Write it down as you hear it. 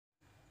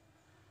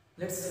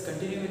Let's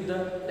continue with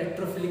the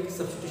electrophilic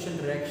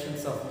substitution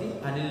reactions of the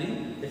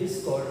aniline, that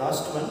is called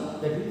last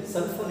one, that is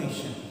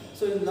sulfonation.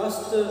 So in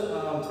last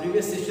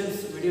previous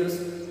sessions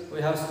videos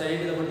we have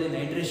studied about the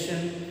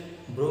nitration,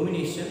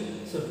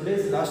 bromination. So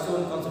today's last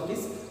one concept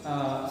is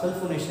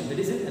sulfonation, that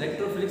is an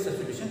electrophilic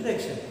substitution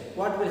reaction.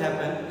 What will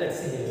happen?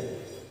 Let's see here.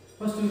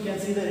 First we can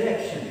see the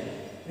reaction.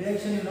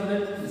 Reaction, you know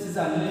that this is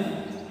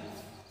aniline.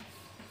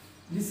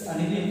 This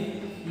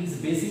aniline is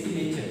basic in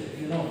nature,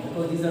 you know,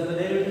 because these are the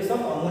derivatives of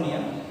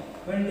ammonia.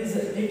 When it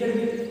is treated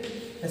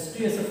with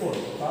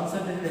H2SO4,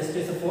 concentrated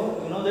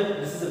H2SO4, you know that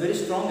this is a very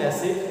strong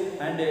acid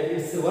and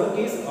its work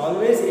is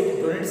always it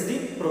donates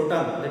the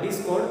proton, that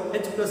is called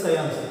H plus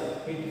ions.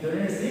 It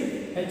donates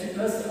the H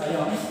plus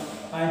ions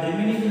and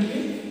remaining will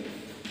be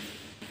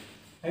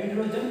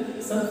hydrogen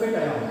sulfate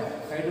ion,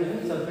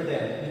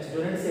 which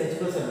donates the H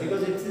plus ion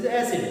because it is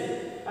acid.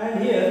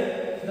 And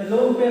here the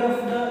lone pair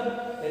of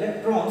the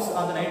electrons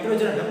on the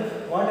nitrogen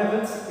atom, what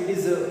happens? It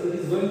is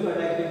going to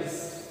attack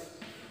this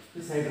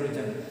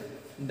hydrogen.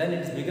 Then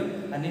it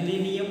becomes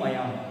anilinium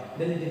ion.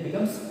 Then it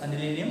becomes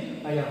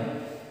anilinium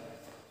ion.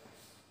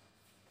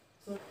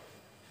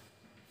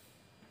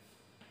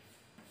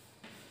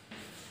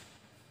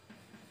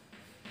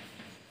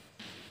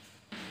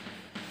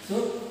 So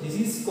this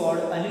is called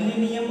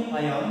anilinium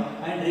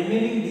ion, and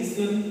remaining this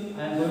one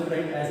I am going to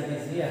write as it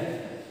is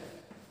here.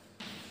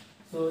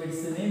 So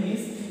its name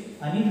is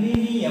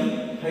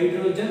anilinium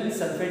hydrogen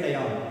sulfate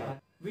ion,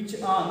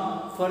 which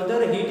on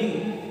further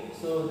heating,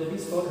 so that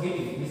is called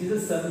heating. This is a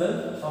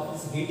symbol of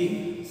this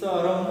heating.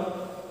 So around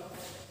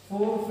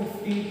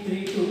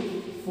 453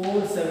 to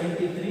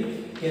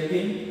 473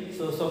 Kelvin.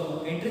 So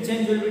some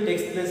interchange will be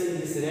takes place in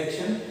this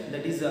reaction.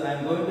 That is, I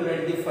am going to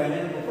write the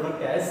final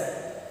product as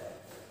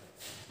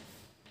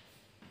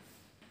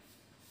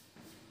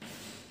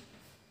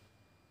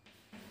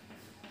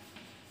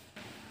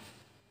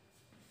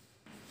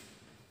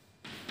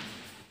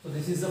So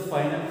this is the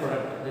final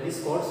product, that is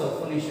called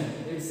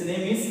sulfonation. Its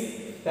name is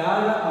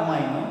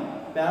para-amino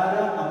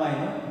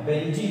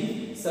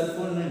benzene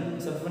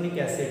sulfonic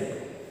acid.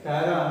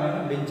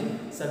 Para-amino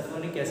benzene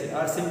sulfonic acid,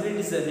 or simply it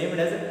is named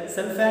as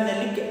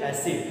sulfonamic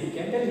acid. You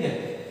can tell here.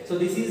 So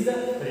this is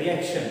the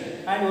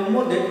reaction. And one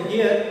more that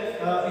here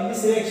in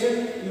this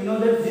reaction, you know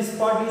that this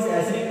part is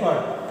acidic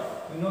part.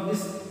 You know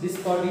this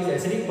part is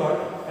acidic part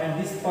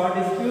and this part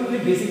is purely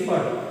basic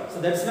part. So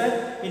that's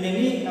why in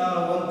any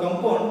one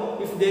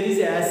compound, if there is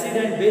acid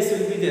and base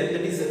will be there,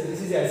 that is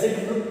this is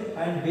acid group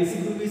and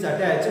basic group is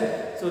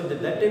attached. So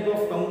that type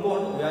of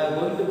compound we are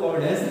going to call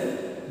as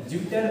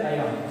deuter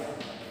ion.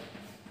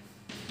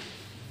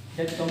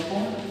 That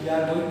compound we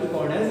are going to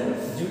call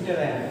as deuter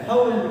ion.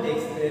 How will it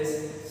take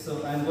place?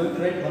 So I am going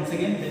to write once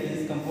again that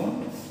is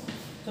compound.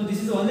 So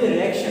this is only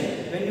reaction.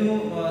 When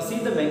you see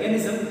the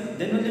mechanism,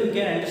 then only you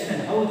can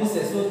understand how this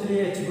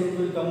SO3H group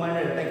will come and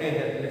attack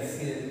here. Let's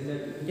see.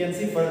 You can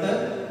see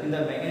further in the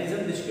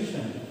mechanism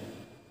discussion.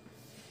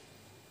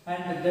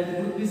 And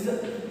that group is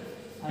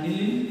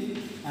aniline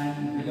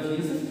and below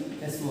is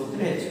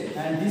SO3H.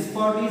 And this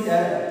part is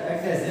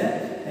act as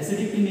a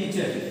acidic in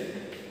nature.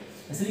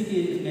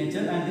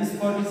 And this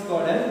part is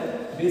called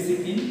as basic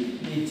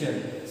in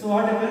nature. So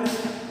what happens?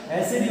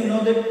 Acid, you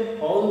know that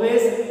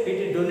always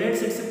it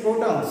donates its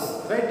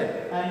protons, right?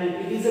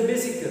 And it is a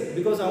basic,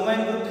 because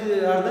amine groups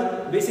are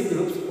the basic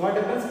groups. What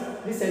happens?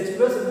 This H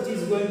plus which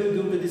is going to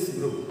give to this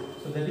group.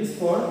 So that is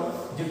called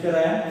deuter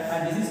ion,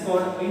 and this is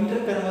called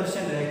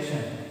interconversion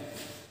reaction.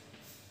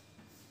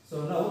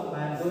 So now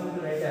I am going to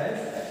write as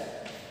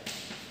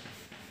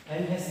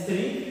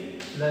NH3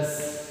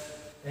 plus,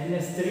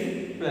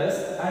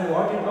 and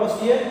what it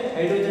lost here?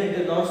 Hydrogen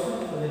it lost.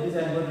 So that is I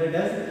am going to write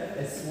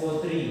as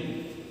SO3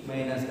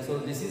 minus. So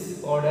this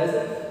is called as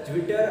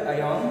deuter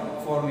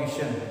ion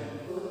formation.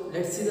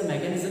 Let's see the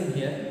mechanism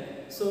here.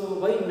 So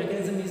why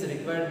mechanism is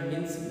required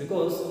means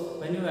because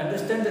when you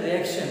understand the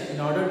reaction,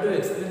 in order to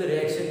explain the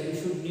reaction, you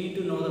should need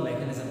to know the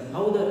mechanism.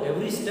 How the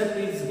every step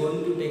is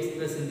going to take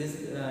place in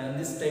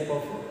this type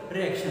of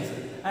reactions.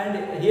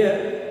 And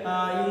here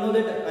you know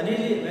that when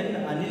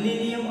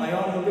anilinium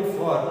ion will be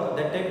formed,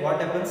 that time what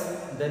happens?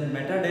 Then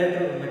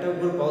meta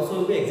group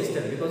also will be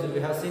existed, because we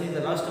have seen in the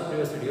last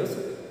previous videos.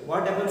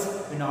 What happens?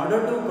 In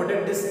order to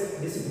protect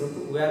this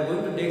group, we are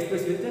going to take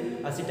place with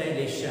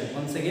acetylation.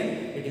 Once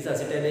again, it is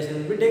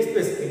acetylation will takes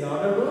place in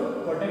order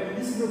to protect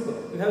this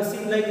group. We have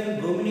seen like in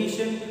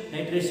bromination,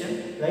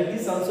 nitration, like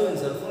this also in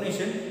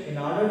sulfonation, in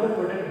order to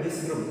protect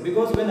this group.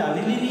 Because when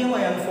anilinium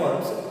ion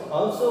forms,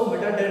 also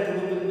meta-direct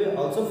group will be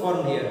also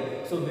formed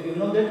here. So you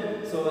know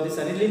that. So this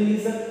aniline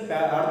is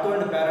ortho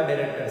and para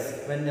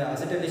directors when the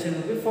acetylation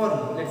will be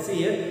formed. Let's see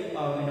here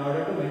in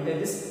order to maintain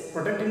this,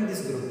 protecting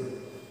this group.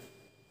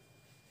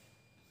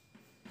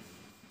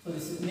 So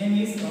this name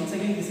is, once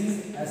again, this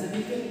is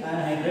acetic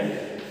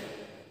anhydride.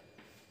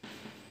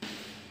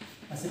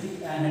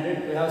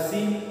 We have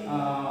seen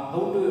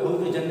how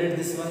to generate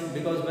this one,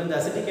 because when the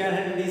acetic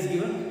anhydride is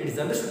given, it is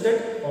understood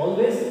that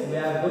always we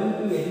are going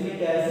to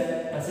eliminate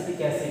as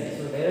acetic acid.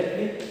 So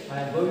directly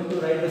I am going to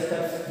write the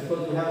steps,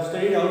 because we have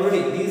studied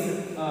already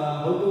these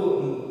how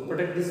to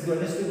protect this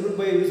NH2 group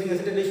by using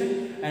acetylation,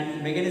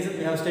 and mechanism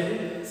we have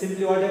studied.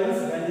 Simply what happens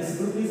when this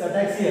group is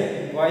attacks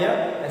here via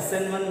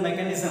SN1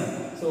 mechanism.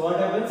 So what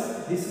happens?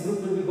 This group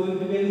will be going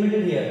to be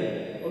eliminated here.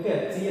 Okay,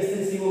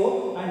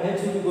 CH3CO and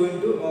H will be going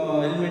to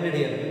eliminated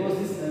here because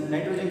this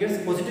nitrogen gets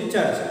positive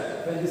charge.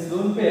 When this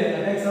lone pair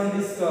attacks on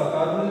this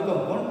carbonyl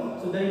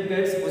compound, so then it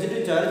gets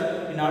positive charge.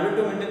 In order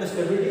to maintain the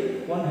stability,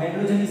 one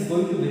hydrogen is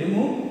going to be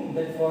removed,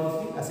 that forms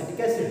the acetic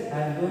acid. I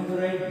am going to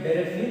write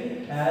directly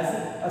as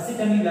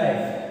acetanilide.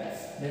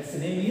 That's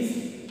name is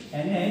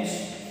NHCO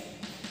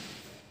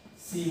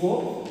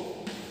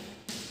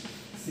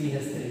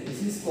CH3.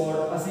 This is called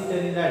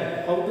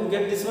acetanilide. How to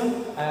get this one?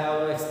 I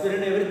have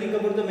explained everything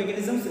about the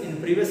mechanisms in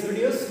previous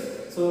videos.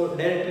 So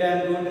directly I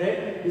am going to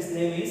write this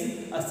name is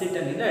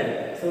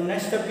acetanilide. So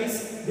next step is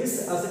this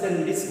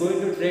acetanilide is going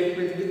to react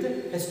with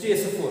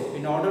H2SO4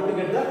 in order to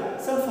get the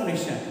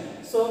sulfonation.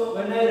 So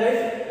when I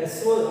write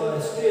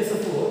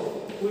H2SO4,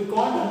 we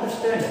can't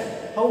understand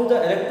how the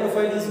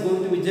electrophile is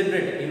going to be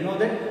generated. You know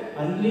that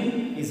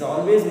aniline is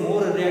always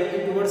more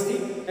reactive towards the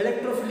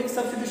electrophilic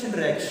substitution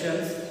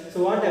reactions. So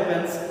what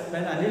happens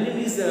when aniline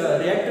is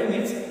reactive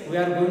means we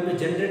are going to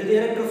generate the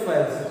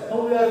electrophiles. How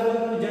we are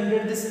going to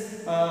generate this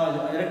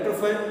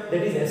electrophile,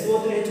 that is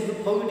SO3H group,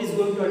 how it is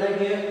going to attack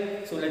here.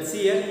 So let's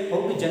see here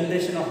how to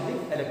generation of the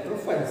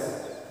electrophiles.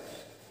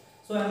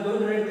 So I am going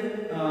to write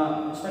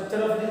the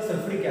structure of the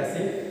sulfuric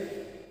acid,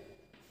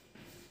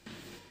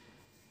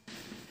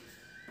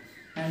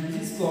 and this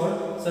is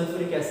called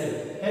sulfuric acid.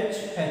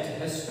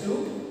 H2SO3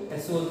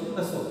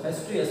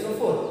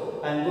 H2SO4.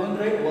 I am going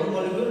to write one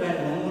molecule and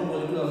one more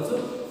molecule also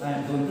I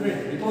am going to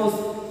write, because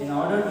in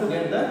order to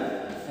get the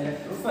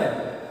electrophile,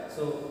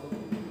 so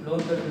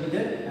lone pair will be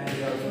there and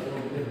also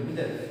lone pair will be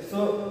there. So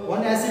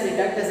one acid it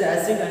acts as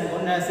acid and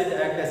one acid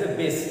act as a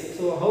base.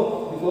 So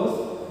how? Because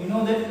you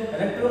know that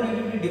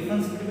electronegativity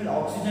difference between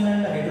oxygen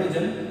and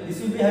hydrogen, this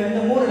will be having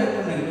the more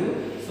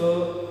electronegative. So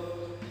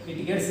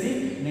it gets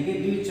the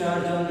negative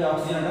charge on the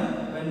oxygen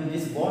atom. When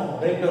this bond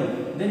break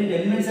down, then it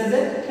eliminates as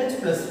a H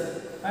plus.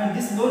 And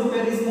this lone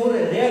pair is more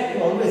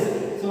reactive always.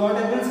 So what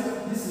happens?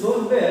 This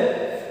lone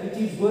pair, which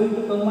is going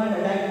to come and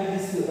attack with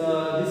this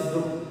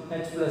group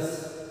H plus.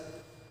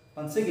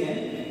 Once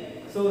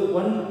again, so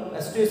one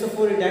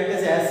H2SO4 it acts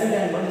as acid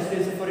and one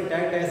H2SO4 it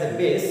acts as a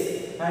base.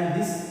 And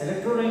this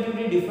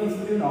electronegativity difference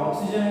between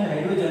oxygen and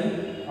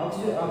hydrogen,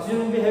 oxygen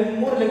will be having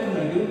more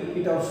electronegative.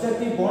 It obstructs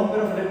the bond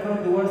pair of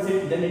electron towards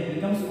it, then it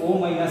becomes O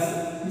minus.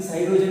 This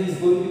hydrogen is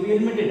going to be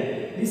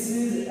eliminated. This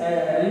is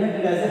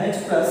eliminated as a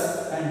H plus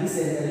and this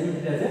is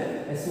eliminated as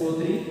a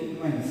SO3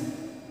 minus.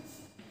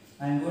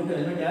 I am going to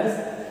eliminate as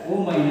O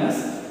minus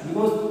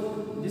because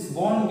this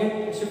bond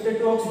gets shifted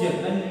to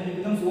oxygen, then it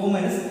becomes O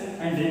minus,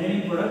 and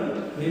remaining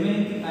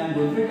thing I am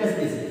going to write as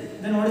this.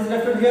 Then what is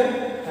left out here?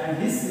 And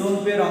this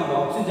lone pair on the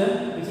oxygen,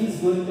 which is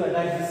going to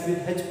attack this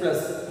with H plus.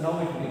 Now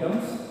it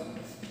becomes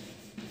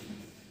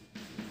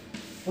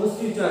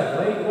positive charge.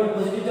 Why it got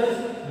positive charge?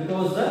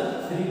 Because the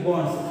 3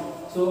 bonds.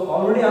 So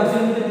already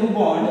oxygen with the 2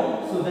 bond,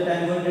 so that I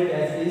am going to write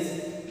as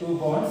this 2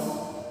 bonds.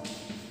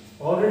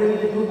 Already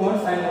with the 2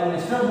 bonds and one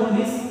extra bond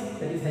is,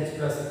 that is H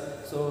plus.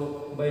 So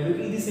by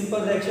looking this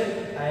simple reaction,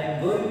 I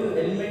am going to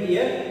eliminate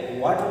here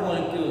water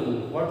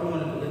molecule.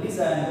 That is,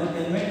 I am going to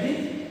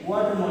eliminate the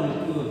water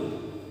molecule.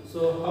 So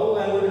how I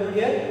am going to do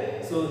here?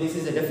 So this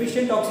is a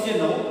deficient oxygen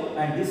now,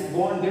 and this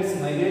bond gets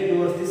migrated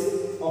towards this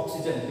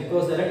oxygen,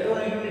 because the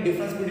electronegativity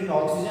difference between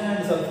oxygen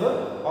and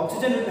sulfur,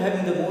 oxygen will be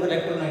having the more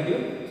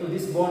electronegative. So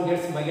this bond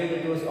gets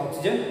migrated towards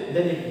oxygen,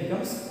 then it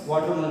becomes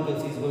water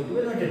molecules is going to be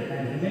eliminated,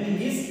 and remaining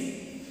is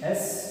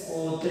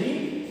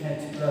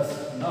SO3H plus.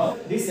 Now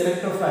this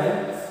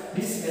electrophile,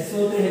 this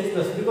SO3H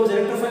plus, because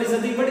electrophile is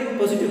nothing but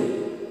positive.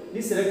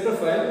 This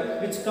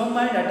electrophile which come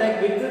and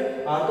attack with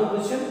ortho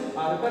position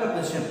or para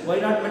position. Why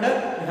not matter?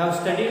 We have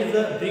studied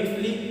the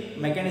briefly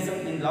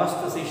mechanism in last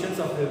sessions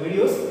of the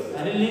videos.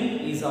 Aniline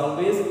is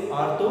always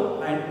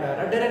ortho and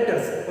para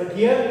directors. But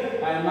here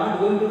I am not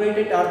going to write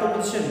it ortho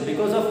position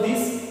because of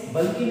this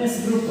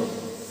bulkiness group.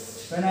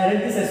 When I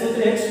write this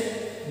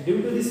SO3H,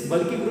 due to this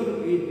bulky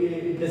group,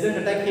 it doesn't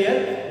attack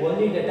here,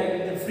 only it attack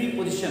with the free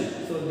position.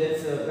 So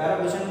this para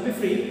position will be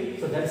free.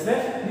 So that's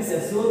why this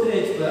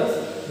SO3H plus,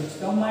 which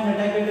come and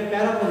attack at the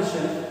para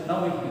position,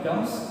 now it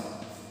becomes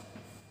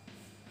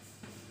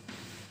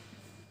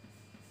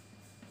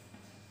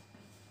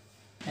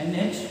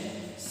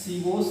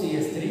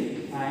NHCOCH3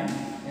 and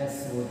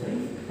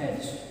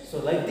SO3H. So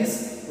like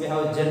this, we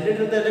have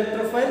generated the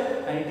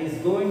electrophile and it is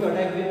going to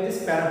attack with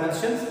this para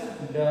positions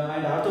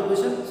and ortho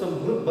position. So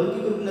bulky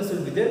groupness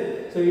will be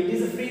there. So it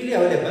is freely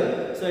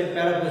available. So in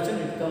para position,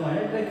 it come and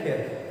attack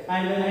here.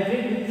 And when I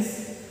treat with this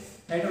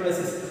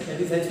hydrolysis, that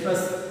is H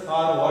plus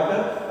or water,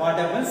 what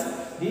happens?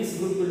 This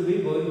group will be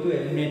going to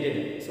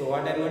eliminated. So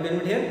what I am going to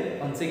eliminate here?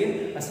 Once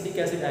again, acetic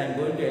acid I am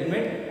going to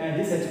eliminate, and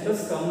this H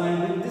plus combined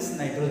with this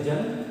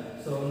nitrogen.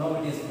 So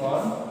now it is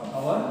called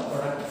our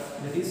product,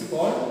 that is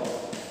called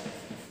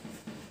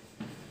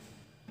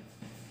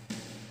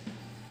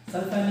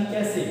sulfonic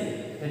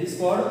acid, that is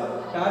called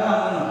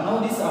para-amino. Now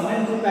this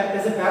amine group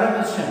acts as a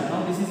para position.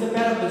 Now this is a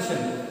para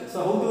position.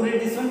 So how to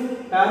read this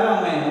one?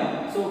 Para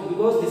amino. So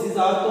because this is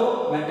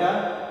ortho,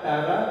 meta,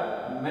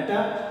 para,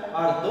 meta,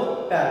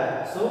 ortho,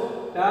 para.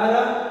 So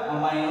para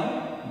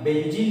amino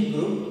benzene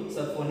group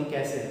sulfonic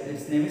acid.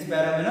 Its name is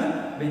para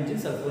amino benzene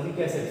sulfonic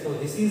acid. So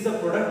this is the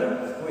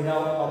product we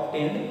have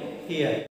obtained here.